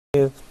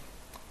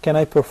can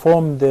I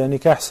perform the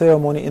nikah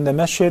ceremony in the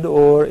masjid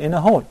or in a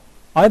hall?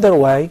 Either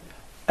way,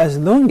 as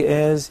long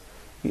as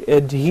you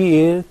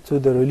adhere to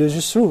the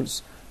religious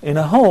rules. In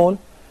a hall,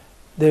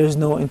 there is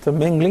no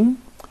intermingling.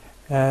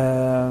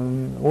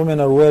 Women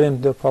are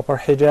wearing the proper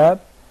hijab.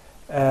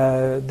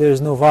 There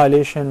is no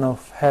violation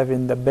of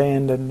having the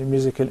band and the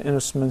musical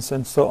instruments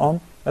and so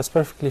on. That's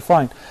perfectly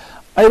fine.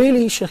 I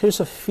really, Sheikh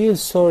Yusuf, feel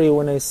sorry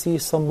when I see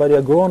somebody,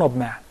 a grown-up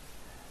man,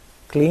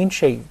 clean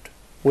shaved,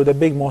 with a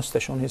big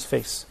mustache on his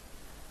face.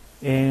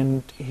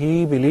 And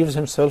he believes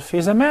himself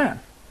he's a man.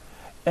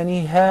 And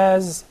he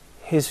has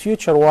his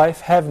future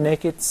wife half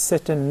naked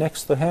sitting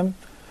next to him,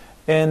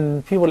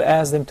 and people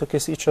ask them to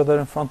kiss each other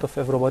in front of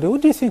everybody. What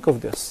do you think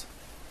of this?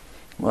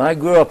 Well, I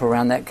grew up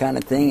around that kind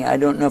of thing. I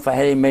don't know if I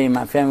had anybody in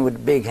my family with a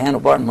big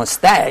handlebar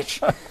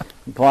mustache,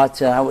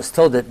 but I was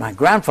told that my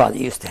grandfather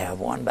used to have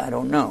one, but I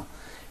don't know.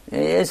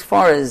 As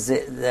far as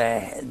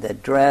the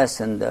dress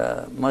and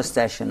the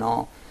mustache and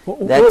all,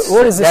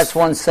 that's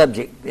one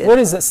subject. What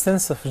is that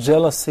sense of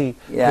jealousy?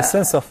 Yeah, the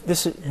sense of,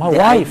 this is my wife.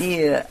 The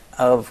idea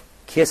of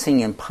kissing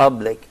in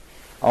public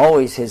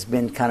always has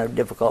been kind of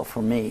difficult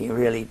for me,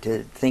 really,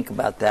 to think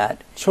about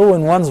that.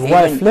 Showing one's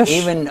wife flesh.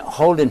 Even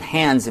holding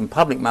hands in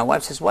public. My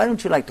wife says, why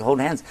don't you like to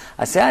hold hands?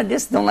 I say, I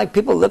just don't like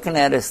people looking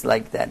at us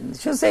like that. And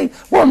she'll say,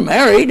 we're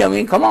married. I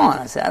mean, come on.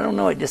 I say, I don't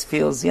know. It just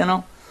feels, you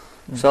know.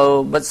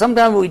 So, but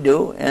sometimes we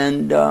do,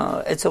 and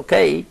it's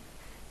okay.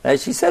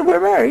 As she said, we're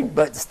married,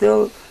 but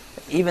still,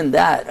 even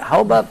that. How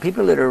about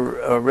people that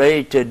are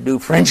ready to do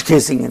French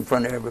kissing in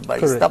front of everybody?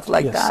 Correct. Stuff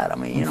like Yes. that. I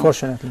mean, you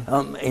Unfortunately.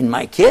 know, in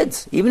my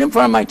kids, even in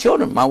front of my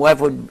children, my wife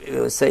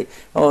would say,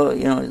 "Oh,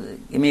 you know,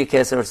 give me a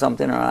kiss or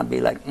something," or I'd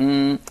be like,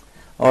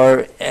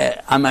 or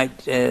I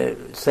might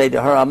say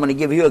to her, "I'm going to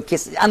give you a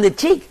kiss on the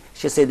cheek."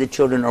 She'll say, "The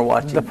children are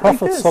watching." The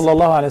Prophet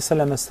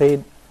ﷺ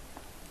said,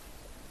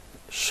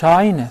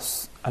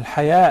 shyness,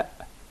 al-haya,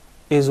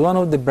 is one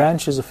of the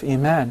branches of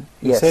Iman.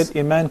 He Yes. said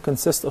Iman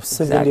consists of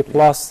 70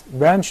 plus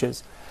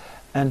branches.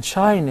 And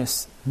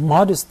shyness,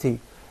 modesty,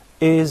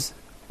 is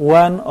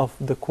one of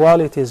the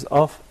qualities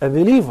of a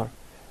believer.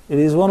 It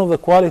is one of the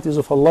qualities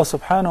of Allah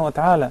subhanahu wa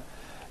ta'ala.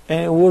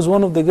 And it was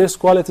one of the greatest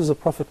qualities of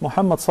Prophet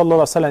Muhammad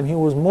sallallahu alaihi wasallam. He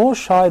was more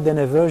shy than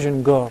a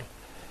virgin girl.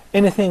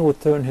 Anything would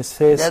turn his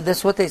face Yeah,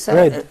 that's what they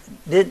said.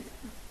 red.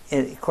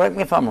 Correct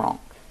me if I'm wrong,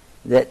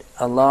 that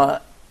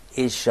Allah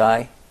is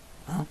shy,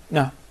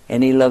 No.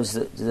 and He loves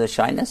the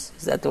shyness?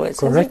 Is that the way it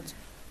says it? Correct.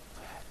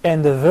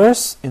 And the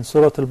verse in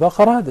Surah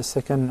Al-Baqarah, the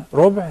second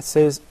rubu', it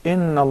says,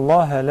 إِنَّ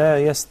اللَّهَ لَا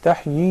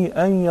يَسْتَحْيِي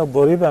أَن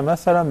يَضْرِبَ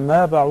مَثَلًا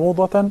مَا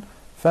بَعُوضَةً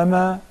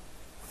فَمَا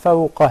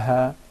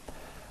فَوْقَهَا.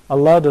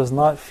 Allah does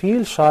not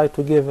feel shy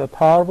to give a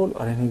parable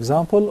or an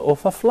example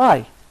of a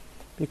fly,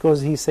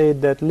 because He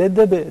said that let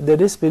the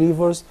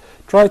disbelievers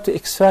try to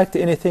extract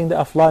anything that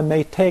a fly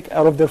may take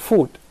out of their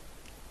food.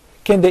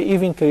 Can they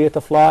even create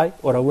a fly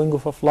or a wing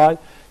of a fly?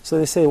 So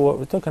they say, well,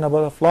 we're talking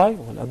about a fly.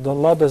 Well,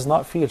 Allah does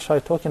not feel shy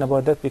talking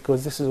about that,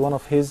 because this is one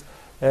of His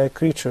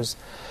creatures.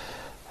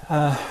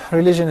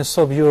 Religion is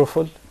so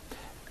beautiful,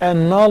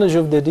 and knowledge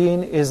of the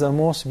deen is the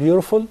most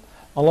beautiful.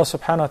 Allah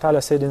subhanahu wa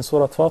ta'ala said in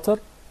Surah Fatir,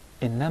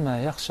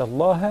 إِنَّمَا يَخْشَى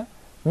اللَّهَ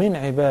مِنْ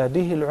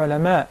عِبَادِهِ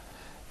الْعُلَمَاء.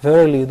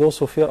 Verily, those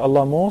who fear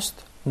Allah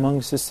most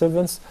amongst His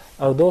servants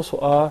are those who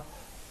are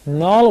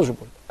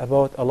knowledgeable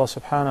about Allah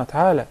subhanahu wa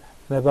ta'ala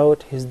and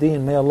about His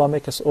deen. May Allah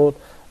make us all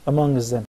amongst them.